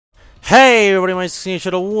Hey everybody, my name is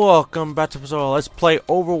Shadow. Welcome back to episode. Let's play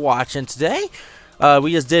Overwatch, and today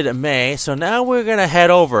we just did May, so now we're gonna head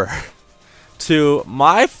over to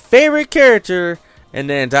my favorite character in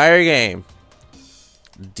the entire game,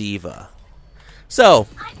 D.Va. So,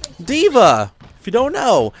 D.Va, if you don't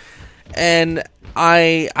know, and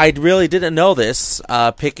I really didn't know this,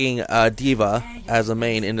 picking D.Va as a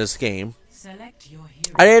main in this game.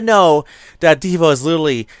 I didn't know that D.Va is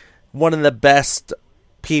literally one of the best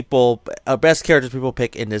characters people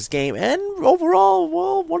pick in this game, and overall,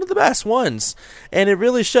 well, one of the best ones. And it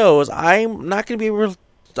really shows. I'm not gonna be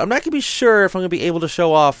sure if I'm gonna be able to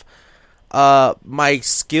show off my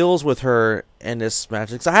skills with her in this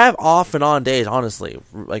match, because I have off and on days, honestly,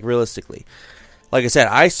 like realistically. Like I said,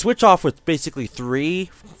 I switch off with basically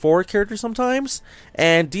 3-4 characters sometimes,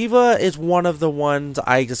 and D.Va is one of the ones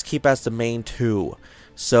I just keep as the main 2.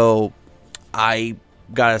 So I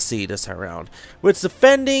gotta see this time around. With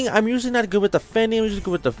defending, I'm usually not good with defending. I'm usually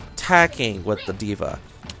good with the attacking with the D.Va,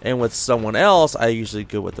 and with someone else, I usually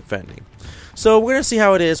good with defending. So we're gonna see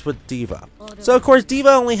how it is with D.Va. So of course, D.Va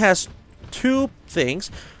only has 2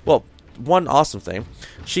 things. Well, one awesome thing: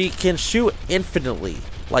 she can shoot infinitely.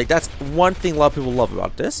 Like, that's one thing a lot of people love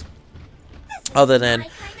about this. Other than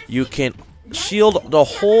you can shield the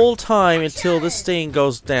whole time until this thing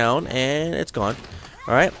goes down and it's gone.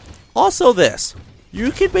 All right. Also, this.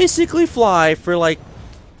 You can basically fly for like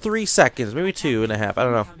 3 seconds, maybe 2.5, I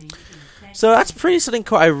don't know. So that's pretty something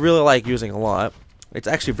cool I really like using a lot. It's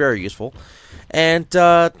actually very useful. And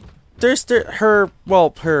there's her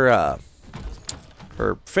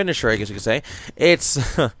finisher, I guess you could say. It's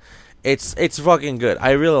fucking good.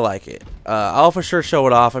 I really like it. I'll for sure show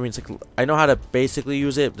it off. I mean, it's like, I know how to basically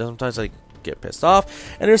use it. Sometimes I get pissed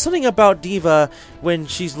off, and there's something about D.Va when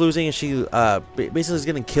she's losing and she basically is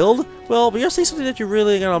getting killed. Well, but you'll see something that you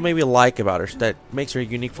really gonna maybe like about her that makes her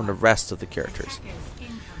unique from the rest of the characters.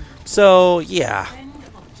 So yeah.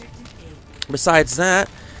 Besides that,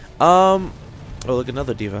 oh, look,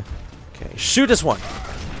 another D.Va. Okay, shoot this one.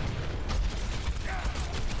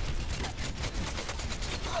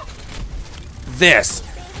 This.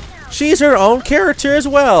 She's her own character as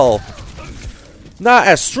well. Not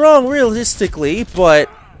as strong realistically, but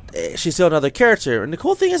she's still another character. And the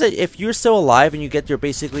cool thing is that if you're still alive and you get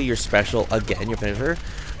basically your special again, your finisher,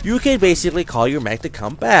 you can basically call your mech to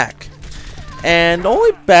come back. And the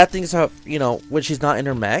only bad thing is how, when she's not in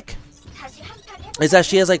her mech, is that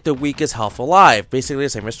she has like the weakest health alive, basically the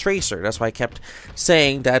same as Tracer. That's why I kept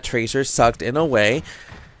saying that Tracer sucked in a way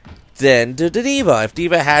than the D.Va. If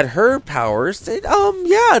D.Va had her powers, then,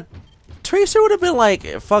 yeah, Tracer would have been like,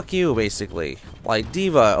 fuck you, basically. Like,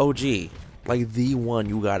 D.Va, OG. Like, the one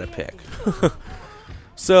you gotta pick.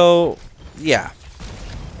 So, yeah.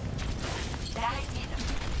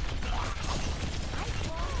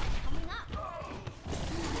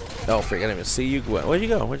 Oh, freak, I didn't even see you. Where'd you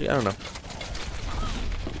go? I don't know.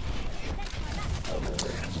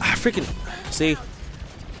 Freaking, see?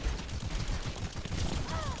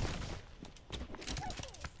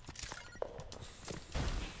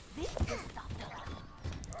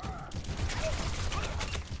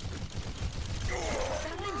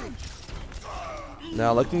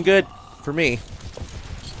 Now looking good for me.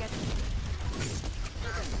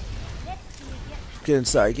 Get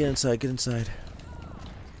inside, get inside, get inside.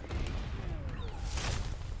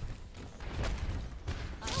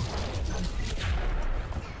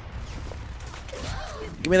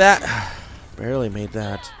 Give me that. Barely made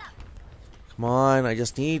that. Come on, I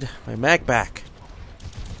just need my mag back.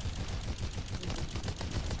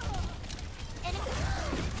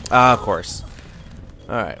 Of course.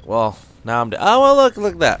 Alright, well. Now I'm dead. Oh, well, look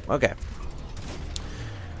at that. Okay.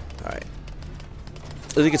 Alright.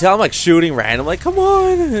 As you can tell, I'm like shooting random. Like, come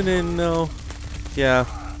on. And then, no. Yeah.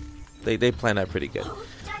 They plan that pretty good.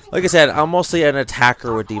 Like I said, I'm mostly an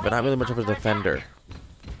attacker with D.Va, not really much of a defender.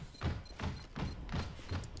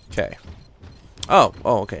 Okay. Oh,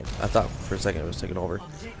 okay. I thought for a second it was taking over.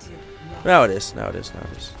 Now it is. Now it is. Now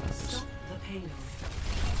it is. Now it is.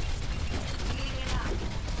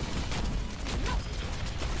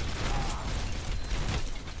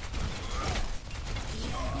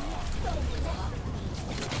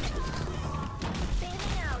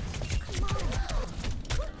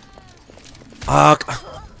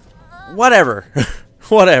 Whatever.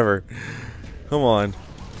 Whatever. Come on.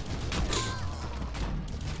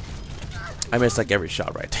 I missed like every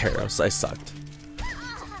shot right there. I sucked.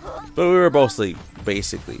 But we were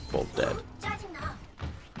basically both dead.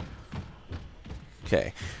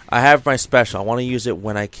 Okay. I have my special. I want to use it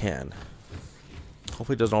when I can.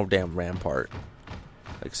 Hopefully there's no damn rampart.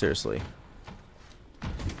 Like, seriously.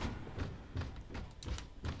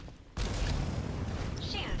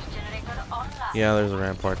 Yeah, there's a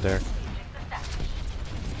rampart there.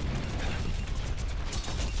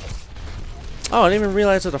 Oh, I didn't even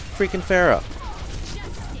realize it was a freaking Pharah.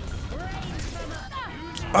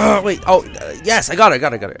 Oh, wait. Oh, yes, I got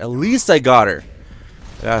her. At least I got her.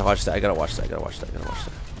 I gotta watch that. I gotta watch that.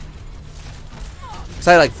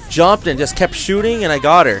 So I like jumped and just kept shooting and I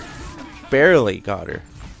got her. Barely got her.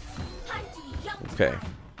 Okay.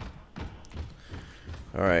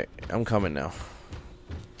 Alright, I'm coming now.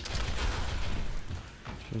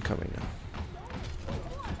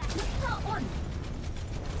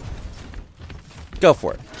 Go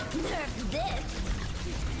for it.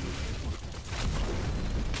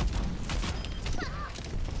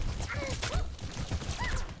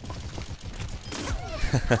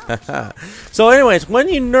 So anyways, when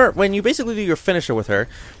you basically do your finisher with her,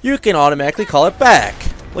 you can automatically call it back.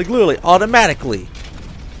 Like literally automatically.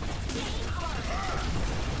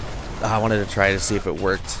 I wanted to try to see if it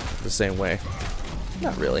worked the same way.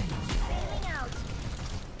 Not really.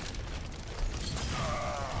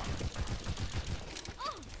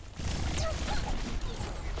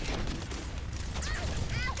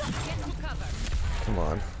 Come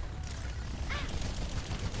on.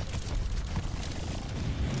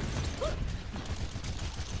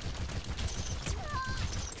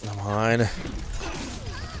 Come on.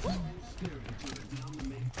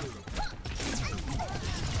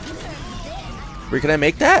 Where can I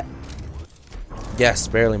make that? Yes,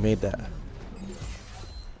 barely made that.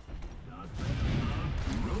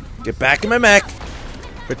 Get back in my mech.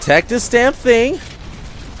 Protect this damn thing.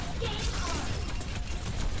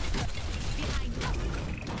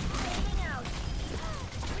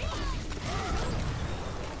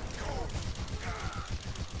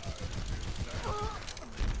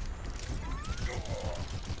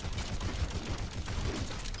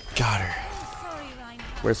 Got her.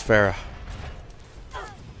 Where's Pharah?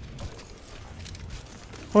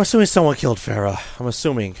 I'm assuming someone killed Pharah. I'm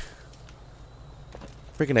assuming.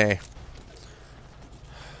 Freaking A.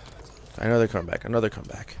 I know they're coming back.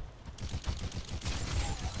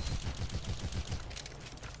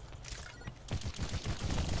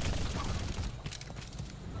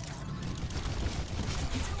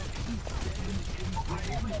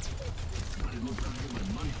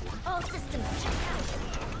 All systems checked out.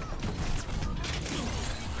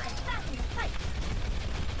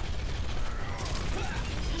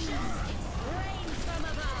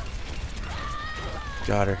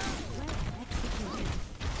 Got her.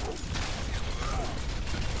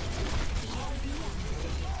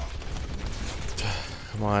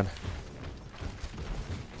 Come on.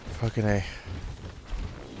 Fucking A.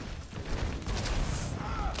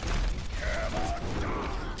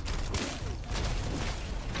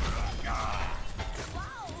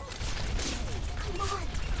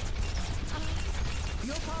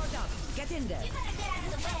 You're powered up. Get in there.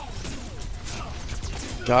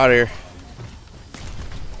 Got her.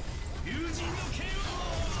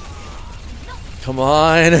 Come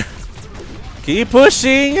on. Keep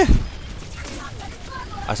pushing.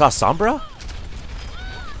 I saw Sombra?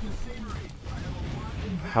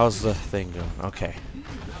 How's the thing going? Okay.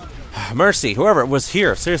 Mercy, whoever was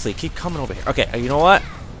here. Seriously, keep coming over here. Okay, you know what?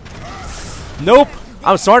 Nope.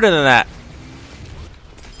 I'm smarter than that.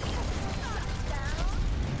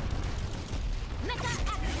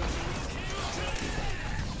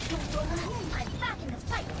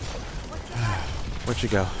 Where'd you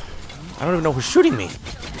go? I don't even know who's shooting me.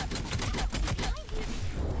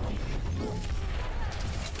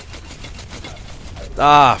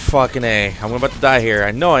 Ah, fucking A. I'm about to die here.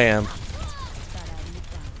 I know I am.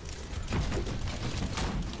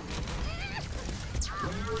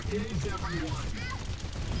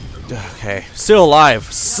 Okay. Still alive.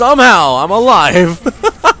 Somehow I'm alive.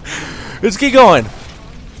 Let's keep going.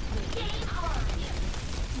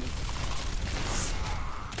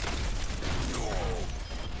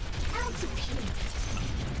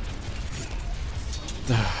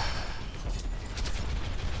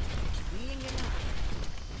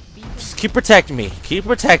 Just keep protecting me. Keep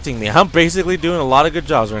protecting me. I'm basically doing a lot of good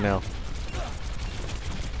jobs right now.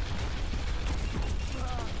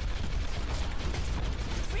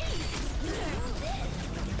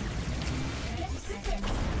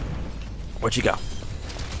 Where'd you go?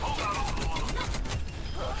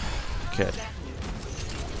 Good.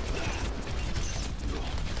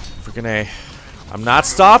 Freaking A. I'm not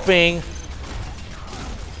stopping.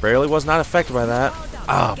 Barely was not affected by that.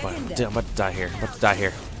 Oh, but I'm about to die here. I'm about to die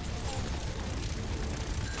here.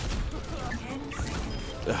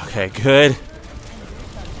 Okay, good.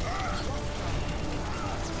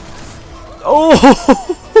 Oh,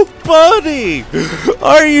 buddy!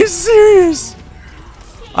 Are you serious?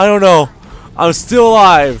 I don't know. I'm still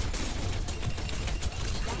alive.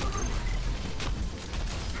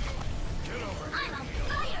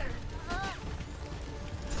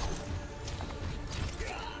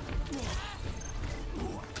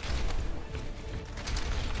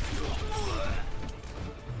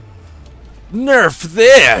 Nerf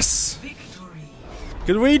this!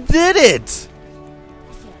 Because we did it!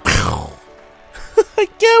 I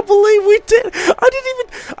can't believe we did. I didn't even.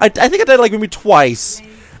 I think I died like maybe twice.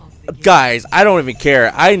 Guys, I don't even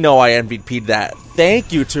care. I know I MVP'd that.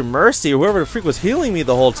 Thank you to Mercy, or whoever the freak was healing me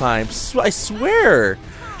the whole time. I swear.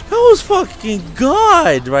 That was fucking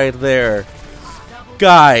God right there.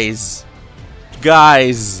 Guys.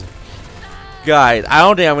 Guys. Guys, I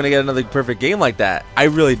don't think I'm going to get another perfect game like that. I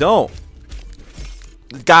really don't.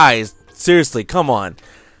 Guys, seriously, come on.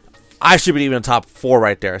 I should be even in top 4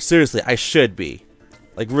 right there. Seriously, I should be.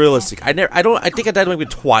 Like, realistic. I think I died maybe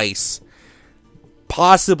twice.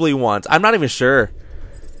 Possibly once. I'm not even sure.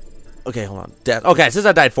 Okay, hold on. Death. Okay, since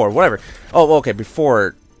I died 4, whatever. Oh, okay,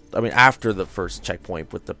 before, I mean, after the first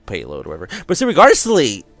checkpoint with the payload or whatever. But see,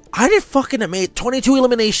 regardlessly, I did fucking amazing. 22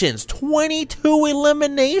 eliminations. 22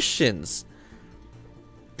 eliminations.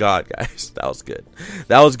 God, guys, that was good.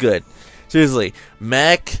 That was good. Seriously,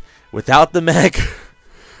 mech, without the mech,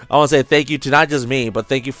 I want to say thank you to not just me, but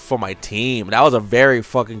thank you for my team. That was a very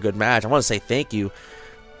fucking good match. I want to say thank you.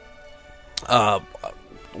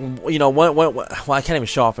 You know, well, I can't even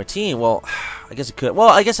show off my team. Well, I guess I could. Well,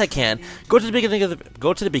 I guess I can. Go to the beginning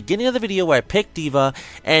of the video where I picked D.Va,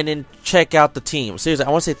 and then check out the team. Seriously, I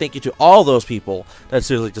want to say thank you to all those people that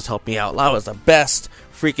seriously just helped me out. That was the best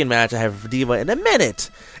freaking match I have for D.Va in a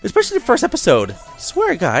minute, especially the first episode. I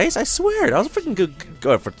swear, guys, I swear, that was a freaking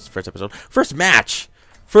good first episode. First match.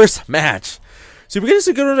 So we're getting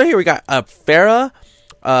some good ones right here. We got Farah,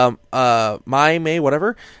 May,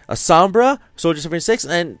 whatever, Sombra, Soldier 76,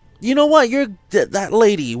 and you know what? You're that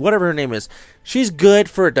lady, whatever her name is. She's good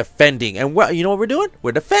for defending, and you know what we're doing?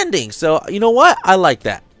 We're defending. So you know what? I like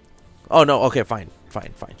that. Oh no, okay, fine.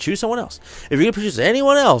 Choose someone else. If you're gonna choose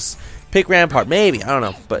anyone else, pick Rampart. Maybe, I don't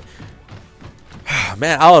know, but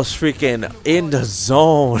man, I was freaking in the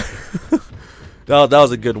zone. that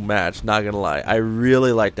was a good match. Not gonna lie, I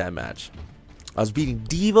really liked that match. I was beating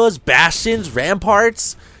Divas, Bastions,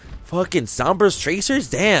 Ramparts, fucking Sombra's Tracers.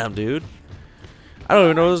 Damn, dude. I don't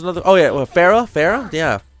even know there's another. Oh yeah, well, Farah.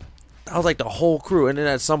 Yeah, that was like the whole crew. And then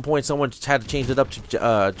at some point, someone just had to change it up to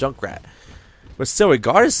Junkrat. But still,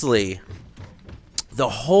 regardlessly, the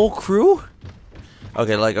whole crew.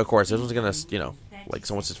 Okay, like of course, this one's gonna, you know, like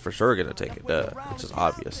someone's just for sure gonna take it. It's just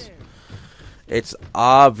obvious. It's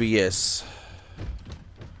obvious.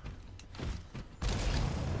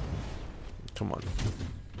 Come on.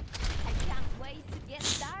 I can't wait to get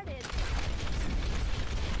started.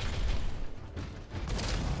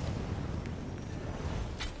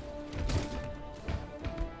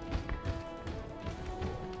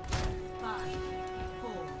 Five,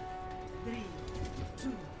 4, 3, 2,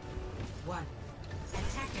 1.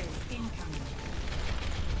 Attackers incoming.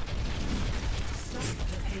 Stop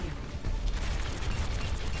the payload.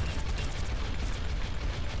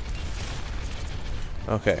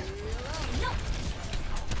 Okay.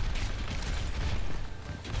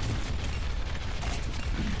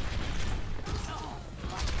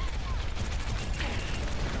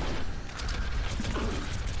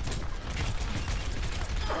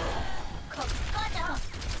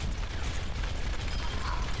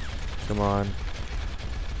 Come on.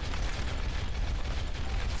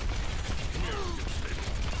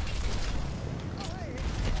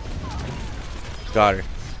 Got her.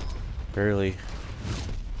 Barely.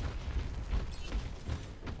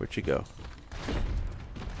 Where'd she go?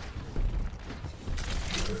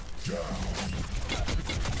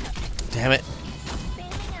 Damn it.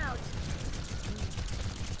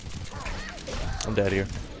 I'm dead here.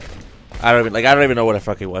 I don't even know what the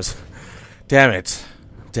fuck it was. Damn it.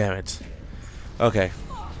 Okay.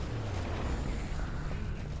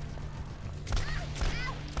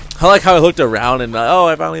 I like how I looked around and oh,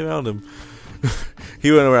 I finally found him.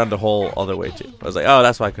 He went around the whole other way too. I was like, oh,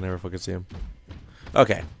 that's why I could never fucking see him.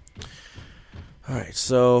 Okay. Alright,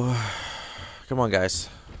 so come on, guys.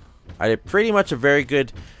 I did pretty much a very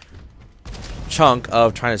good chunk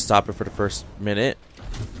of trying to stop it for the first minute.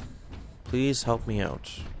 Please help me out.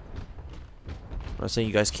 I'm not saying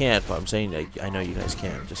you guys can't, but I'm saying I know you guys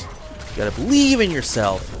can. Just you gotta believe in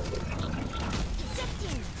yourself.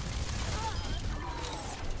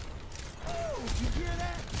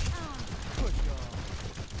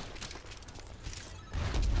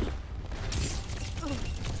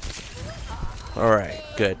 Alright,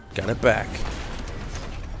 good. Got it back.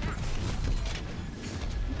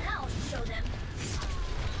 Now show them.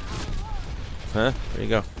 Huh? There you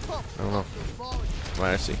go. I don't know.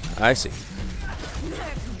 Right, I see. I see.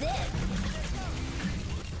 Nerf this.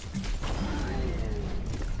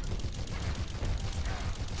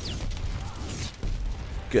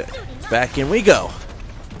 Good. Back in we go.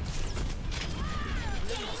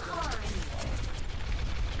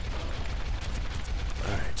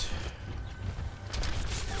 Alright.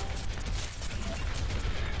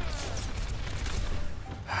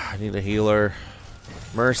 I need a healer.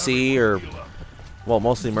 Mercy or... Well,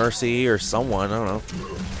 mostly Mercy or someone. I don't know.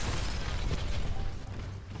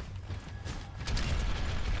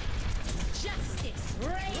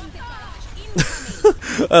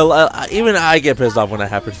 Even I get pissed off when that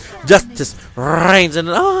happens. Justice reigns and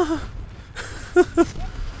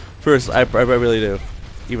first, I really do.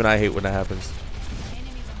 Even I hate when that happens.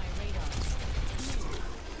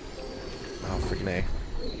 Oh, freaking A.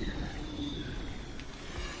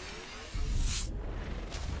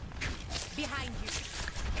 Behind you.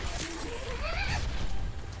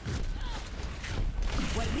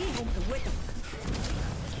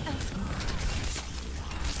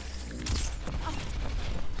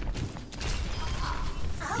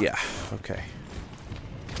 Yeah, okay.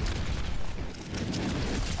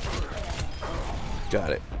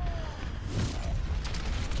 Got it.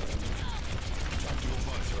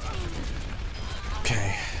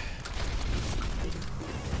 Okay.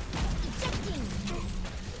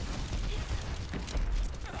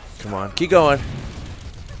 Come on, keep going.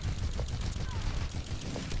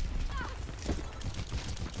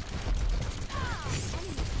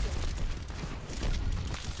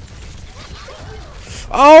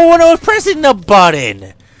 Oh, when I was pressing the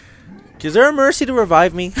button! Is there a Mercy to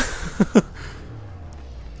revive me?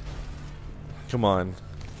 Come on.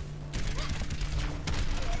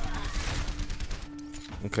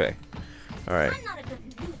 Okay. Alright. I'm not a good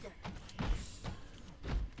loser.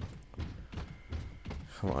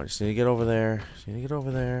 Come on, just need to get over there. Just need to get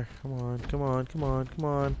over there. Come on, come on, come on, come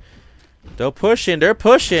on. They're pushing, they're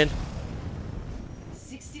pushing.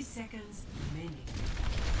 60 seconds remaining.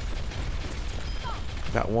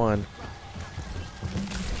 Got one.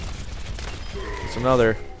 It's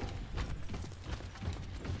another.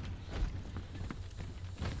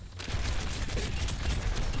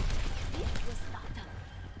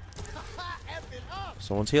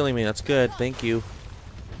 Someone's healing me, that's good, thank you.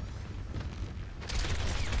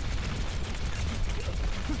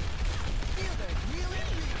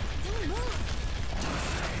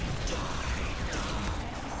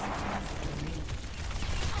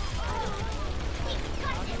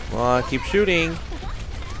 Come on, keep shooting.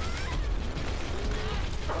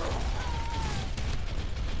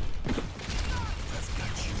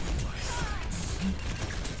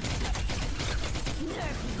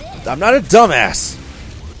 I'm not a dumbass.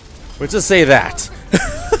 Let's just say that.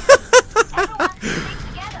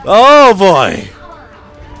 Oh boy.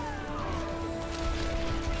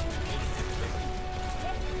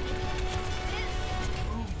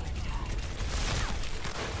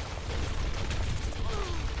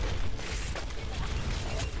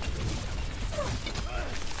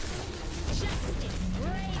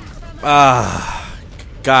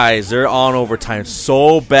 Guys, they're on overtime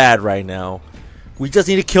so bad right now. We just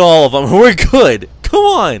need to kill all of them. We're good. Come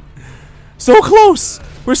on. So close.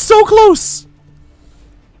 We're so close.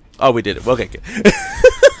 Oh, we did it. Okay, good.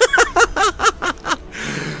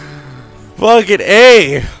 Fucking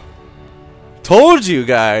A. Told you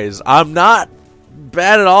guys. I'm not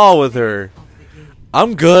bad at all with her.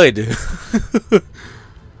 I'm good.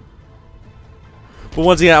 But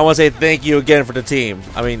once again, I want to say thank you again for the team.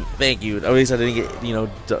 I mean, thank you. At least I didn't get, you know,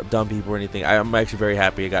 dumb people or anything. I'm actually very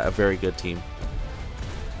happy I got a very good team.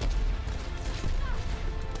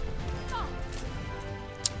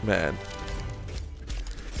 Man,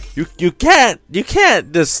 you can't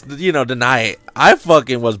just, you know, deny it. I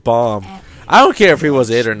fucking was bomb. I don't care if he was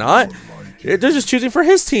it or not. They're just choosing for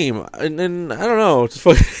his team, and I don't know. It's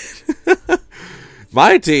fucking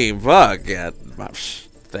my team. Fuck yeah.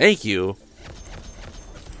 Thank you.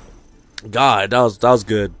 God, that was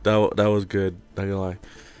good. That was good. Not gonna lie,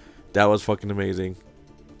 that was fucking amazing.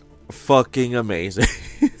 Fucking amazing.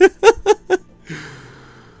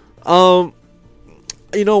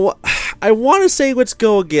 You know what? I want to say let's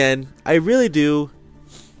go again. I really do,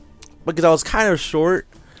 because I was kind of short.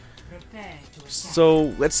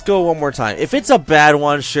 So let's go one more time. If it's a bad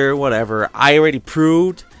one, sure, whatever. I already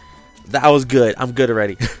proved that I was good. I'm good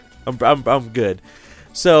already. I'm good.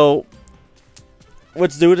 So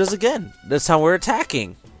let's do this again. This time we're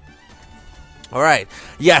attacking. All right.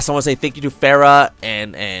 Yes, I want to say thank you to Farah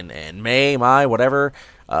and May, whatever.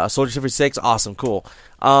 Soldier 56, awesome, cool.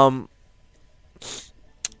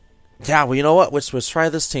 Yeah, well, you know what? Let's try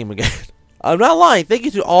this team again. I'm not lying. Thank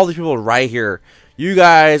you to all the people right here. You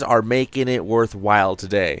guys are making it worthwhile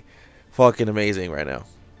today. Fucking amazing right now.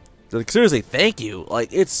 Like, seriously, thank you. Like,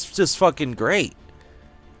 it's just fucking great.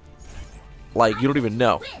 Like, you don't even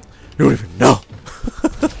know. You don't even know.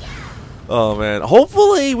 Oh, man.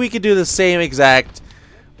 Hopefully, we could do the same exact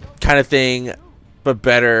kind of thing, but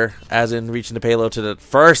better, as in reaching the payload to the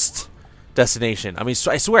first destination. I mean,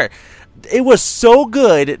 I swear, it was so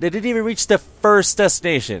good, they didn't even reach the first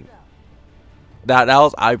destination. That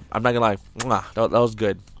was, I'm not gonna lie, that was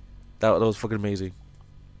good. That was fucking amazing.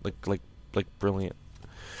 Like brilliant.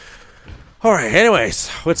 Alright, anyways,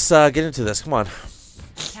 let's get into this. Come on.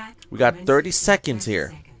 We got 30 seconds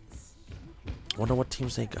here. Wonder what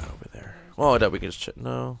teams they got over there. Oh, that we can just check.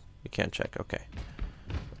 No, we can't check. Okay.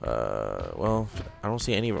 Well, I don't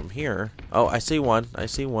see any of them here. Oh, I see one. I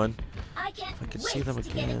see one. I can see them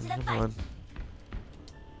again. Come on.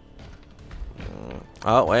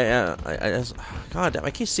 Oh, wait, yeah. God damn, I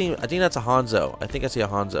keep seeing. I think that's a Hanzo. I think I see a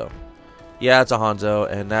Hanzo. Yeah, it's a Hanzo,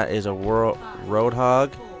 and that is a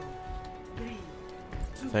Roadhog.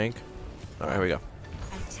 I think. Alright, here we go.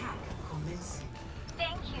 Attack commencing.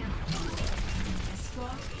 Thank you.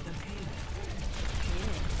 Escort the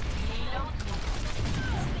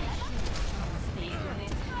payload.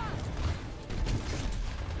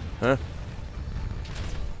 Huh?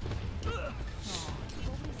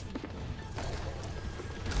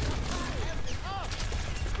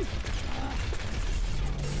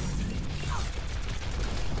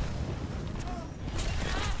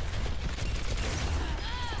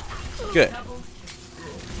 Good.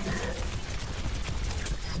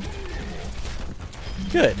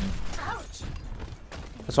 Good.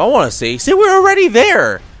 That's all I want to see. See, we're already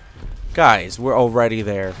there. Guys, we're already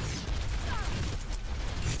there.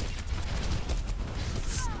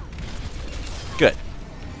 Good.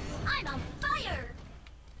 I'm on fire.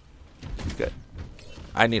 Good.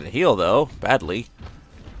 I need a heal, though, badly.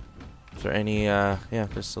 Is there any, yeah,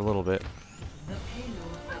 just a little bit. The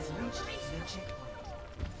payload has reached the checkpoint.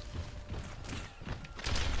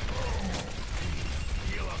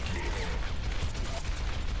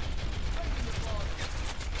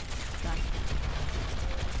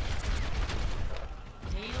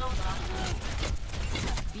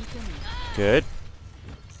 Good.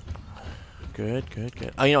 Good.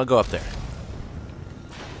 Oh, you know what? Go up there.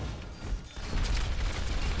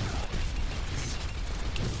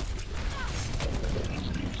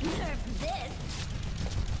 Nerf this.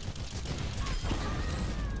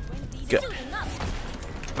 Good. Suiting up.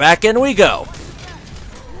 Back in we go.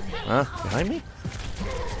 Huh? Behind me?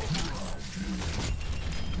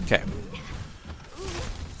 Okay.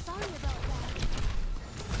 Sorry about that.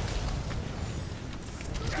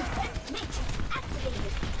 Matrix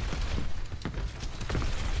activated.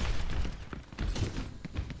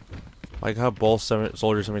 Like how both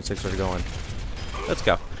Soldier 76 are going. Let's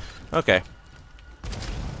go. Okay.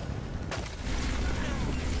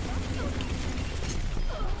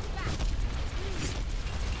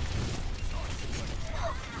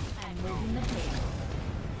 I'm moving the payload.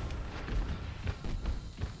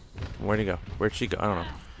 Where'd he go? Where'd she go? I don't know.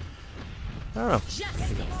 I don't know.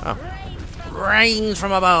 Justice Oh. reigns from Rain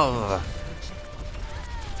from above.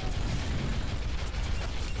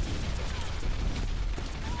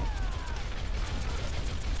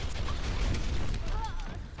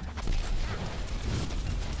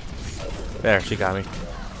 There, she got me.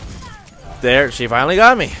 There, she finally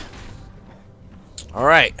got me.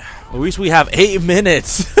 Alright. At least we have 8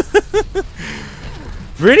 minutes.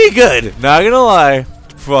 Pretty good. Not gonna lie.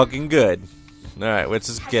 Fucking good. Alright, let's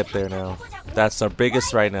just get there now. That's our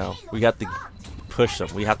biggest right now. We got to push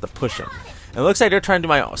them. We have to push them. And it looks like they're trying to do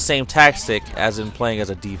my same tactic as in playing as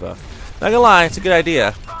a diva. Not gonna lie, it's a good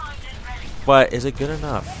idea. But is it good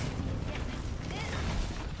enough?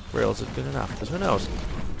 Real, is it good enough? Because who knows?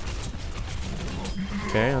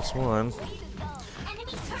 Okay, that's one. enemy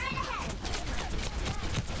turret ahead.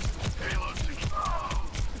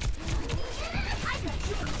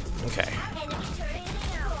 Okay. Enemy turret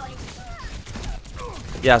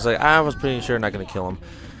deployed. Yeah, so I was pretty sure not gonna kill him.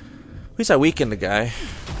 At least I weakened the guy.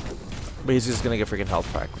 But he's just gonna get freaking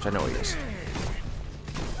health back, which I know he is.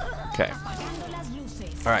 Okay.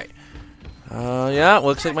 Alright. Yeah,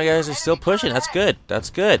 looks like my guys are still pushing. That's good. That's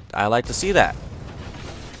good. I like to see that.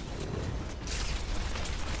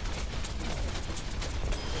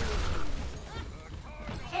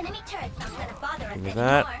 Enemy turret's not gonna bother us Give me anymore.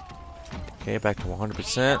 that. Okay, back to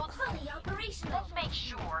 100%. Fully operational. Let's make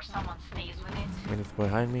sure someone stays with it. Anything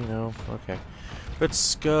behind me? No? Okay.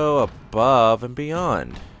 Let's go above and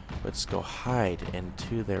beyond. let's go hide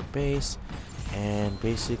into their base and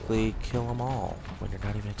basically kill them all when you're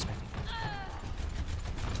not even expecting it.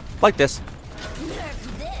 Like this.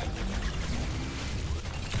 Nerf this.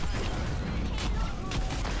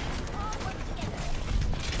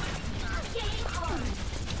 Game on.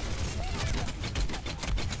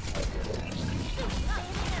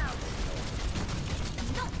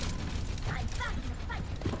 I'm back in the fight.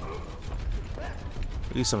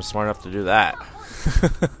 At least I'm smart enough to do that.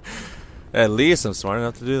 At least I'm smart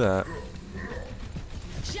enough to do that.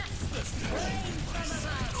 Justice reigns from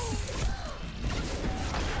above.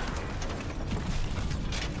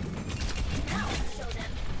 Now show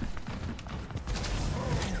them.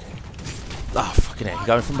 Oh, fucking A. He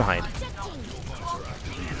got me from behind. Protecting.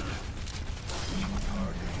 I'm on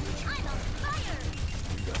fire.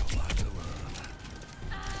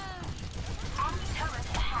 Enemy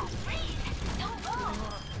turret ahead. Freeze! Don't go!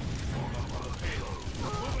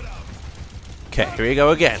 Okay, here we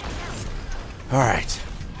go again. Alright.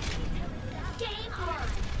 Game on.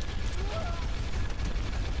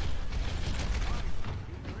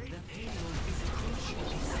 The payload is crucial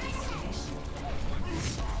to success.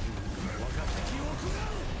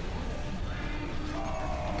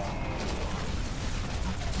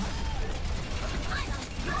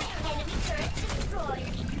 Enemy turret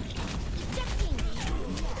destroyed. Ejecting.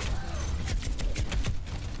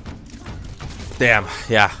 Damn,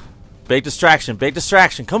 yeah. Big distraction, big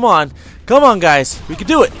distraction. Come on. Come on, guys. We can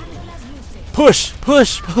do it. Push,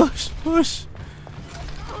 push, push, push.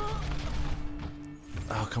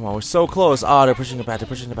 Oh, come on. We're so close. Oh, they're pushing it back. They're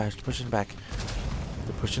pushing it back. They're pushing it back.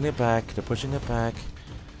 They're pushing it back. They're pushing it back.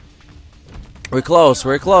 We're close.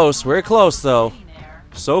 We're close. We're close, though. Being there.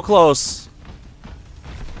 So close.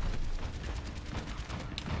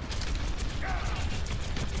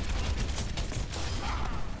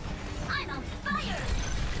 I'm on fire.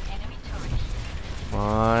 Enemy turret. Come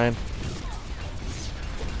on.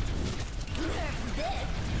 Nerf this.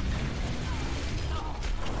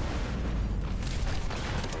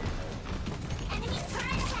 Enemy turret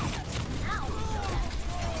ahead.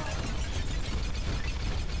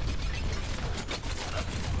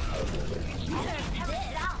 Now show them. Nerf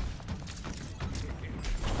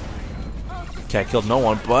this. Okay, I killed no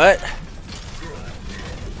one, but...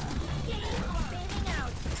 Game on. Bailing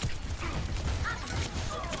out.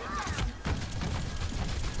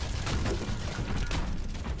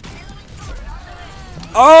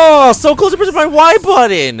 Oh, so close to pushing my Y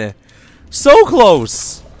button. So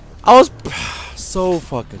close. I was so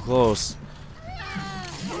fucking close.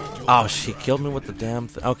 Oh, she killed me with the damn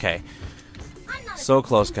thing. Okay. So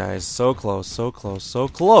close, guys. So close, so close, so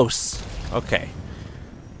close. Okay.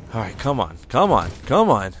 Alright, come on. Come on. Come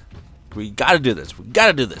on. We gotta do this. We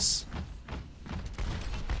gotta do this.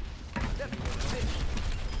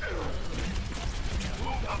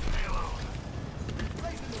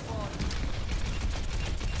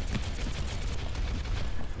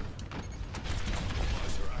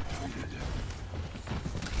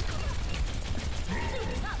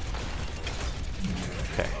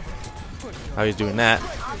 Okay. How he's doing that.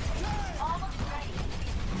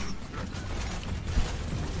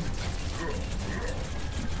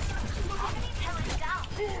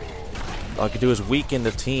 All I can do is weaken the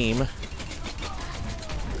team. Bailing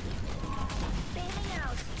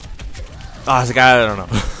out. Oh, it's like, I don't know.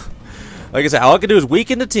 Like I said, all I can do is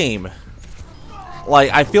weaken the team.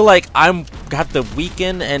 Like, I feel like I'm have to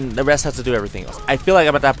weaken and the rest has to do everything else. I feel like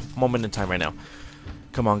I'm at that moment in time right now.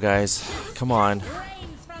 Come on, guys. Come on.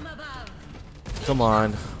 Reigns from above. Come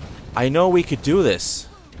on. I know we could do this.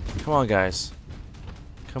 Come on, guys.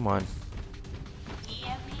 Come on.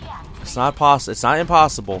 It's not possible. It's not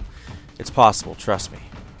impossible. It's possible. Trust me.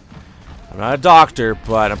 I'm not a doctor,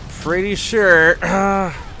 but I'm pretty sure.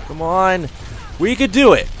 Come on. We could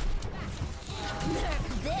do it.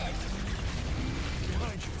 Nerf this.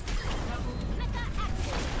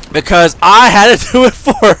 Because I had to do it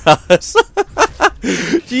for us.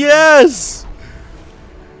 Yes.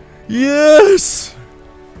 Yes.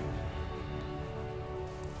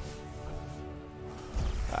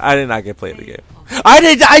 I did not get play of the game.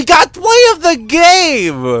 I got play of the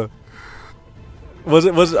game. Was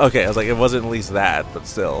it okay, I was like it wasn't at least that, but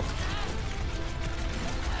still.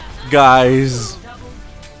 Guys.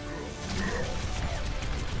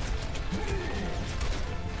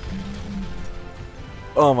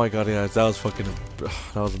 Oh my god, guys, that was fucking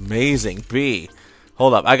that was amazing. B.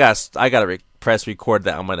 Hold up. I gotta press record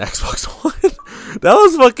that on my Xbox One. That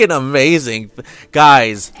was fucking amazing.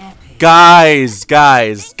 Guys. Guys.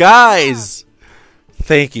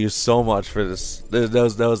 thank you so much for this.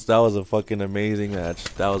 That was a fucking amazing match.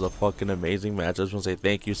 That was a fucking amazing match. I just want to say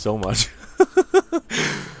thank you so much.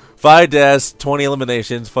 5 deaths, 20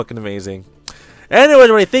 eliminations, fucking amazing. Anyway,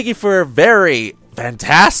 everybody, thank you for a very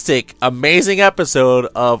fantastic, amazing episode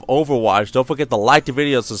of Overwatch. Don't forget to like the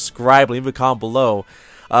video, subscribe, leave a comment below.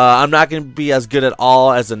 I'm not going to be as good at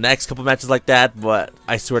all as the next couple matches like that, but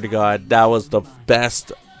I swear to God, that was the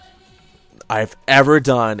best I've ever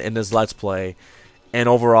done in this Let's Play. And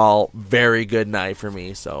overall, very good night for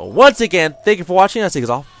me. So, once again, thank you for watching. I'll see you guys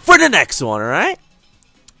all for the next one, alright?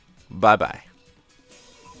 Bye-bye.